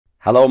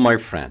Hello, my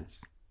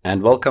friends,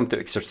 and welcome to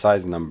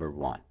exercise number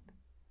 1.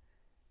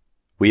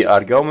 We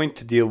are going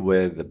to deal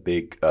with the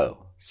big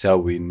O, so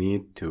we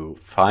need to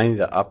find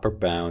the upper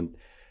bound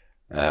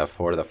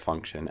for the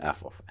function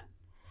f of n.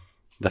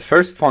 The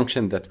first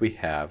function that we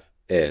have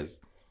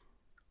is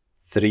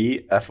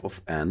 3f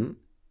of n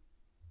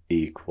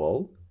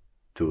equal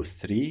to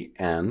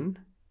 3n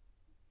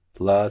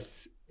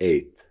plus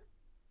 8.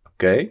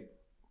 Okay?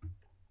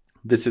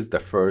 This is the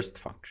first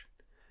function.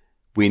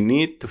 We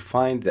need to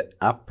find the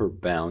upper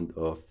bound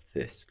of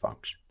this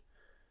function.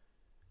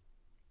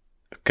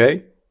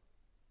 Okay?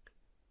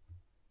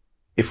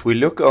 If we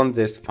look on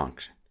this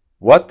function,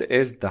 what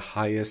is the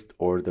highest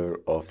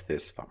order of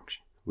this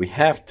function? We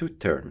have two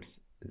terms,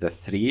 the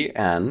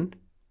 3n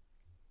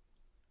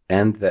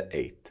and the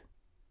 8.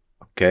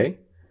 Okay?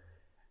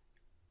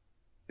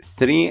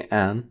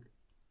 3n,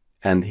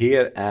 and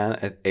here n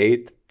at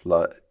 8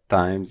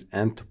 times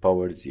n to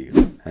power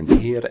 0, and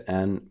here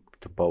n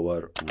to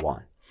power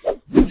 1.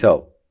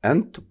 So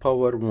n to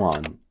power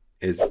 1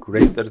 is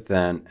greater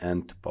than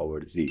n to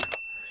power 0.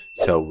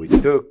 So we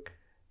took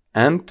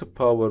n to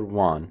power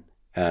 1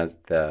 as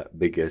the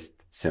biggest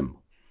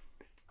symbol.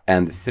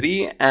 And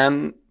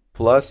 3n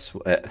plus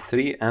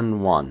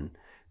 3n1,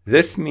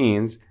 this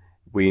means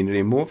we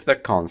remove the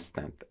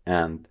constant,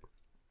 and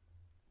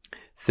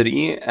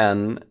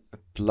 3n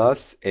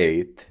plus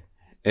 8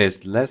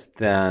 is less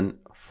than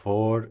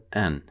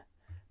 4n,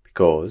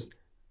 because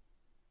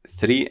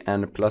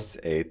 3n plus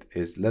 8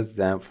 is less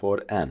than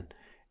 4n.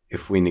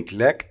 If we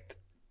neglect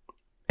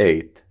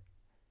 8,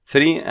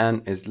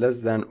 3n is less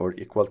than or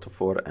equal to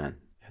 4n.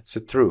 It's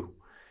true.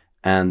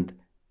 And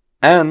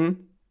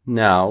n,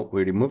 now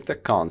we remove the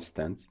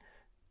constants.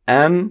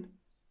 N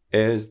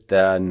is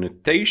the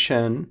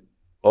notation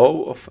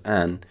O of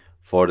n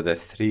for the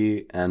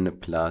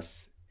 3n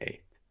plus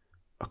 8.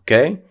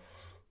 Okay?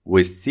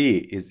 With c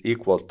is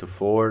equal to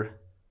 4,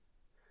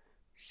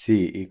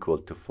 c equal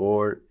to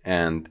 4,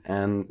 and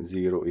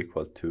n0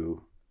 equal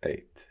to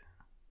 8.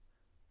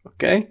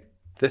 Okay?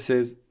 This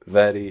is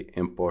very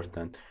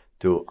important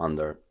to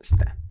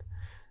understand.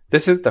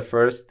 This is the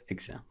first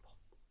example.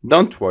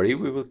 Don't worry,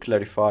 we will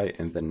clarify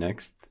in the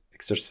next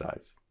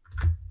exercise.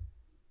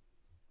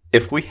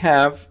 If we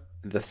have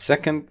the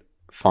second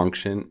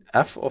function,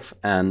 f of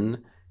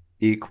n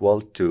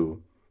equal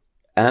to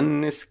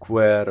n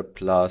squared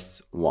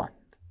plus 1,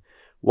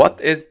 what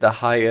is the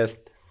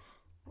highest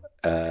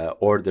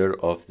order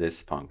of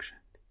this function?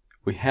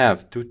 We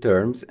have two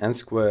terms, n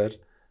squared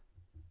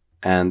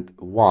and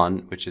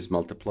 1, which is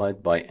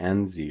multiplied by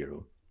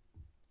n0.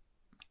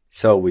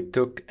 So we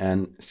took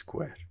n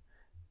squared.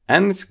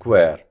 N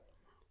squared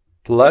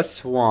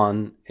plus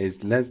 1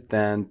 is less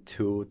than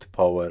 2 to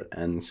power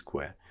n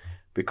squared,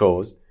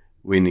 because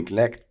we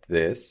neglect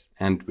this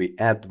and we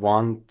add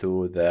 1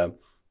 to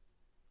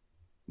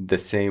the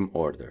same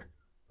order.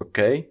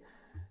 Okay?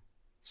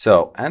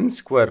 So n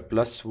squared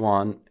plus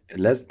 1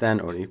 less than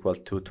or equal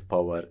to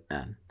power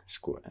n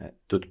square,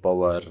 to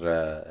power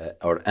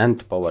or n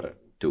to power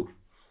 2.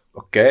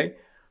 Okay?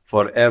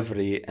 For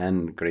every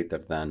n greater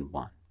than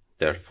 1.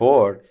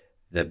 Therefore,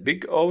 the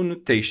big O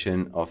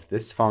notation of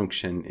this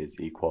function is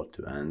equal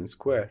to n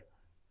squared.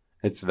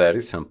 It's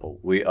very simple.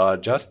 We are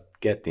just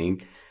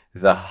getting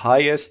the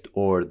highest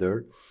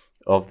order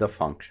of the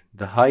function,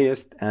 the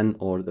highest n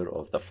order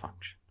of the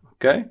function.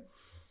 Okay?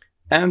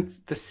 And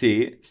the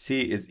c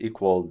is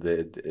equal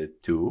to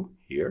 2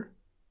 here,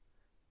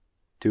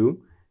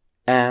 2,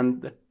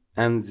 and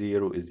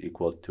n0 is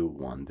equal to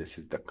 1. This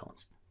is the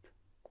constant.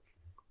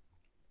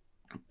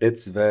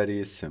 It's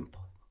very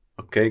simple.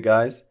 Okay,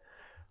 guys?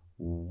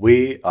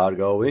 We are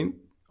going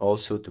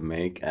also to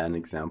make an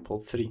example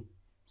 3.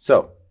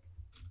 So,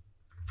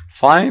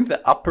 find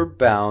the upper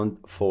bound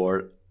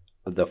for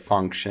the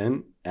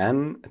function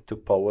n to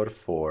power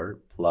 4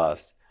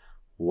 plus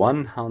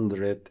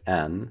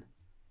 100n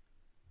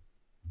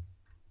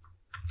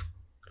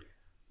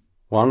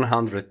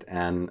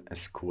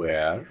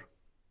square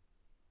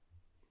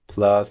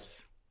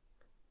plus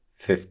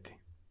 50.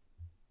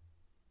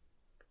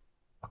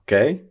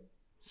 Okay?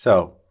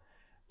 So,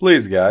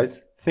 please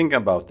guys, think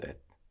about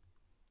it.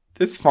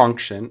 This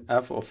function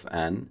f of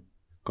n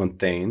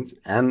contains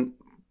n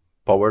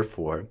power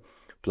 4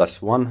 plus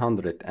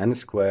 100n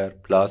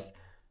squared plus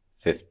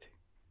 50.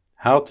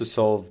 How to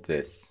solve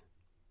this?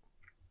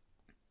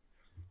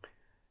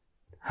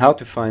 How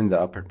to find the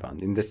upper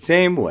bound? In the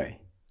same way,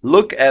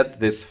 look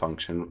at this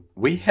function.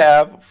 We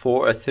have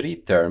three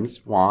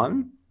terms,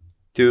 1,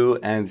 2,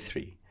 and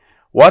 3.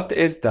 What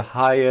is the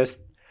highest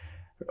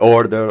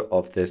order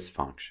of this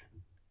function?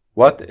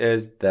 What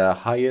is the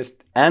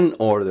highest n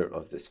order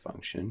of this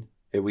function?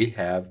 We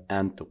have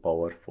n to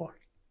power 4.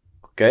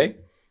 Okay?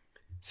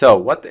 So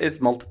what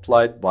is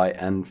multiplied by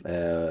n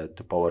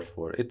to power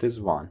 4? It is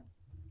 1.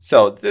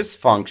 So this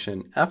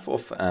function f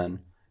of n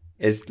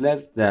is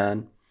less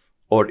than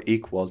or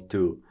equal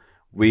to,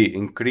 we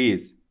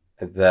increase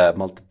the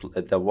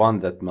one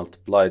that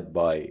multiplied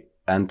by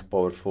n to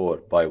power 4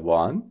 by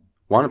 1.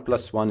 1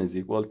 plus 1 is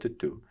equal to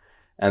 2.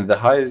 And the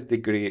highest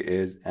degree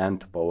is n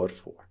to power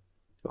 4.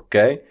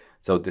 Okay,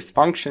 So this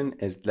function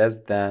is less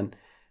than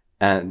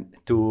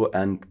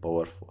 2n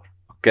power 4.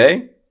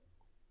 Okay?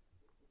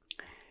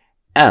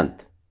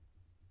 And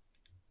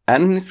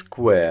n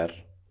square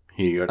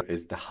here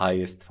is the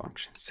highest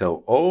function.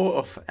 So O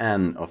of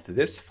n of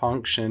this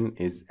function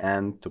is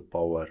n to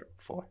power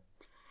 4.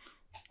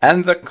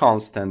 And the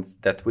constants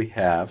that we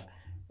have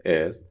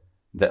is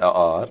there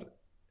are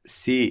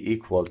c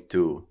equal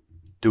to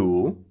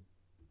 2,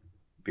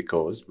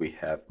 because we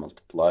have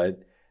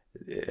multiplied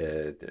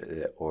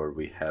or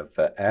we have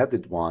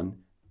added 1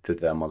 to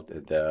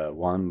the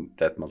one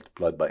that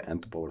multiplied by n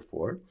to power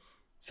 4.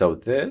 So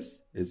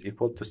this is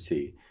equal to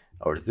c,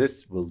 or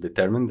this will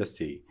determine the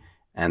c,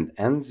 and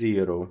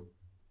n0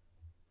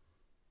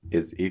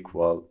 is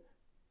equal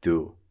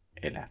to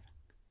 11.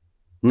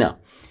 Now,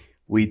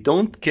 we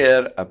don't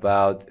care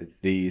about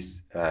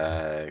these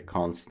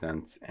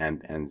constants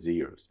and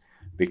n0s,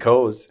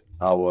 because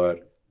our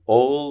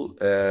all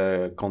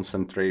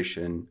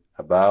concentration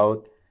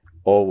about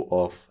O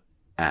of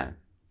n.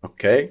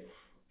 Okay?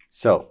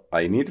 So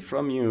I need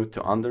from you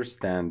to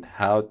understand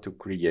how to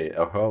create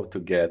or how to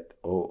get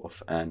O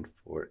of n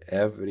for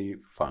every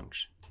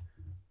function.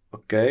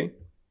 Okay?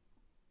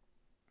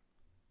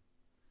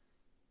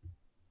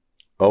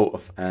 O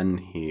of n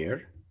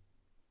here,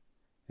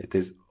 it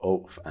is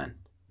O of n.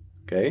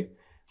 Okay?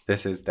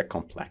 This is the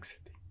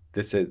complexity.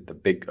 This is the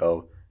big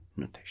O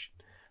notation.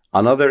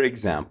 Another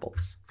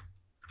examples.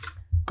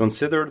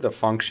 Consider the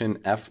function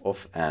f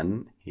of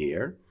n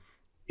here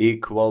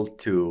equal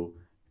to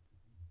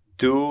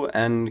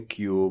 2n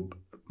cubed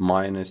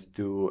minus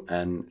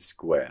 2n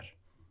squared.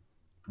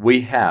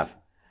 We have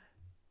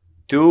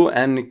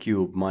 2n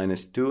cubed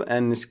minus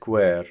 2n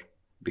squared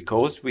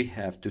because we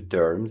have two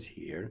terms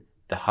here.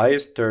 The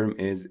highest term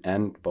is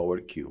n power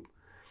cube.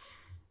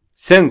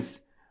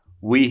 Since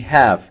we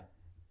have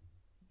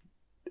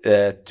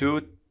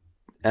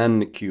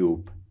 2n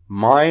cubed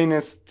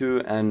minus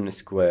 2n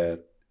squared,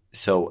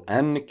 so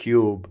n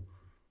cube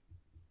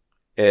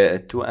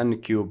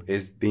 2n cube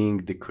is being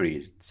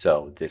decreased.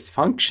 So this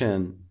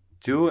function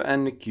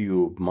 2n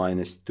cube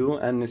minus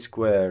 2n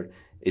squared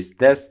is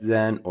less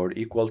than or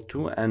equal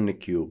to n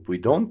cube. We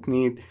don't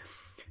need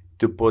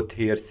to put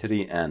here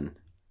 3n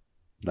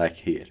like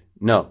here.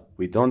 No,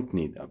 we don't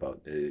need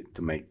about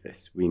to make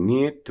this. We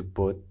need to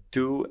put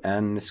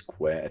 2n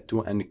squared,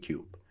 2n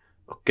cube.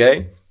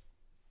 Okay?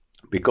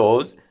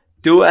 Because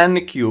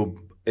 2n cube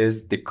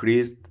is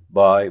decreased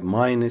by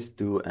minus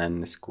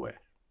 2n squared.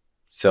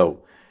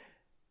 So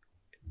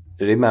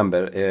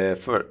remember,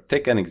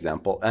 take an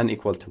example, n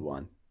equal to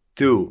 1.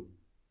 2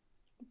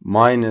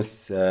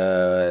 minus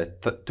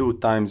 2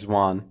 times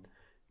 1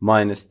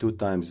 minus 2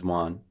 times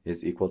 1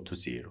 is equal to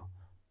 0.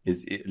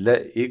 Is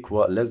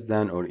less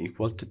than or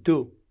equal to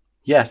 2?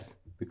 Yes,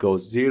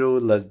 because 0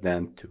 less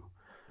than 2.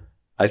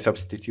 I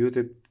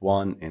substituted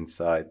 1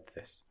 inside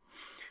this.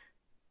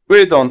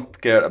 We don't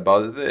care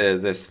about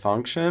this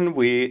function.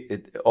 We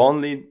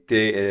only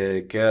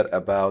care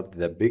about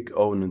the big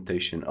O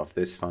notation of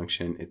this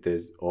function. It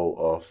is O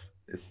of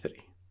 3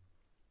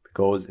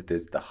 because it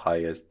is the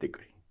highest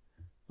degree.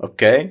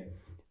 Okay?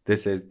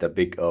 This is the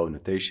big O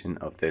notation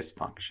of this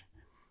function,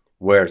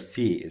 where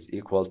c is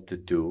equal to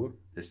 2,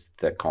 this is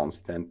the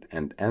constant,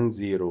 and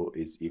n0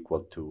 is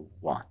equal to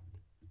 1.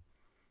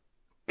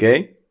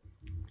 Okay?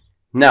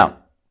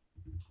 Now,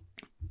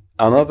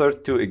 another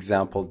two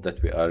examples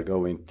that we are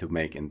going to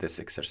make in this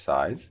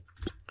exercise.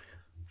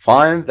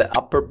 Find the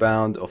upper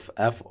bound of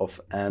f of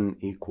n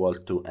equal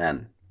to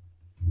n.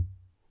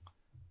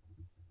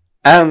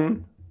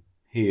 N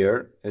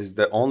here is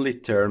the only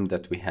term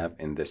that we have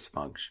in this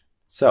function.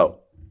 So,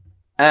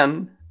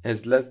 n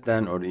is less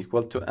than or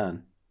equal to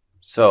n.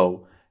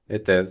 So,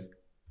 it is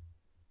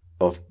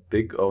of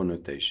big O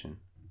notation.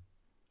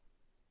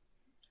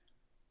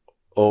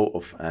 O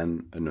of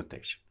n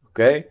notation.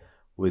 Okay?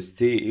 With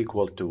c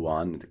equal to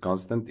 1, the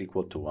constant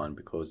equal to 1,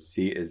 because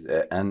c is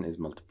n is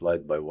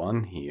multiplied by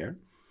 1 here,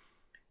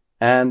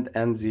 and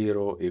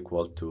n0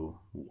 equal to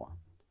 1.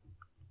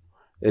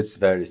 It's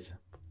very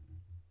simple.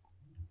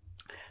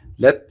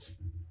 Let's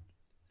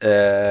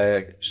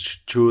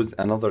choose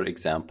another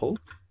example.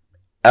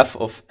 F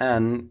of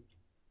n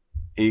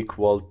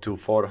equal to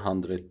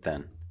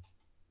 410.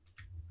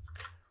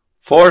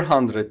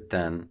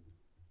 410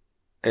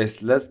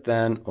 is less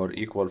than or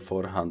equal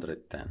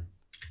 410.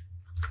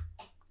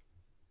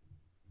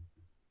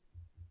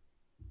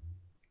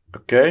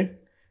 Okay,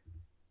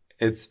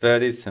 it's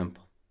very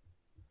simple.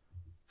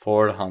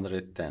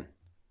 410.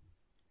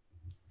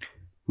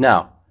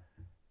 Now,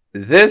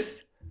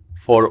 this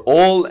for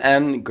all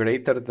n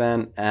greater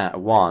than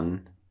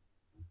 1,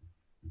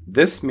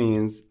 this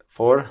means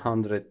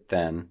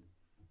 410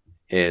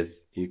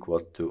 is equal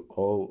to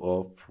O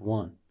of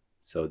 1.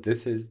 So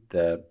this is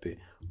the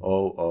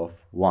O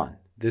of 1.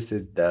 This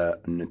is the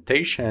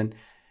notation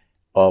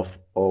of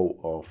O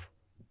of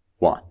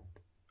 1.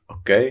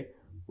 Okay?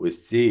 With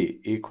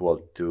c equal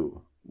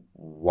to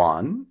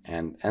 1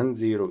 and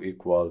n0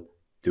 equal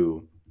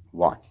to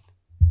 1.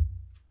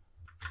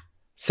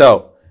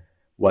 So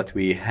what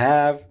we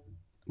have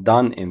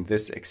done in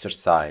this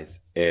exercise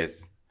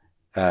is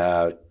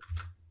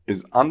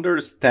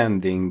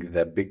understanding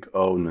the big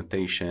O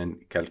notation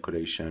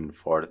calculation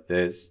for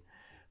this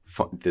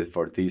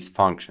for these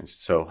functions.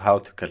 So how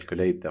to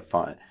calculate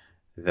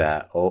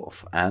the O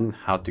of n,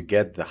 how to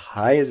get the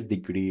highest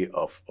degree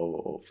of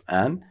O of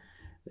n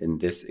in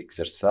this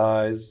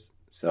exercise.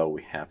 So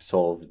we have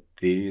solved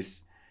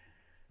these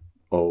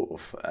O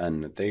of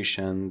n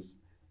notations.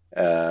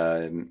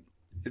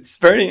 It's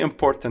very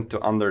important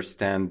to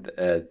understand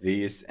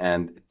these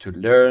and to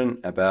learn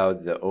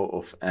about the O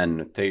of n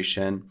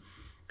notation.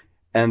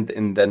 And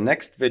in the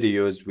next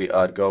videos, we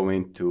are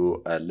going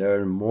to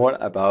learn more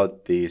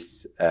about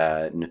these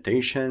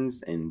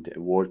notations and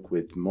work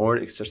with more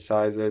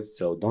exercises.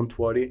 So don't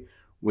worry,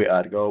 we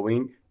are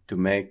going to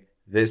make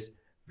this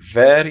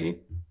very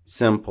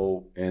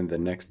simple in the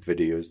next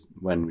videos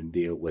when we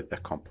deal with the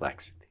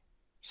complexity.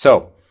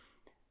 So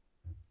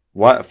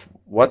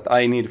what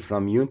I need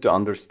from you to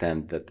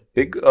understand that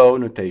big O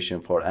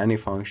notation for any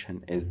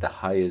function is the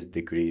highest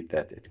degree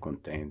that it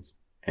contains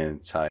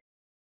inside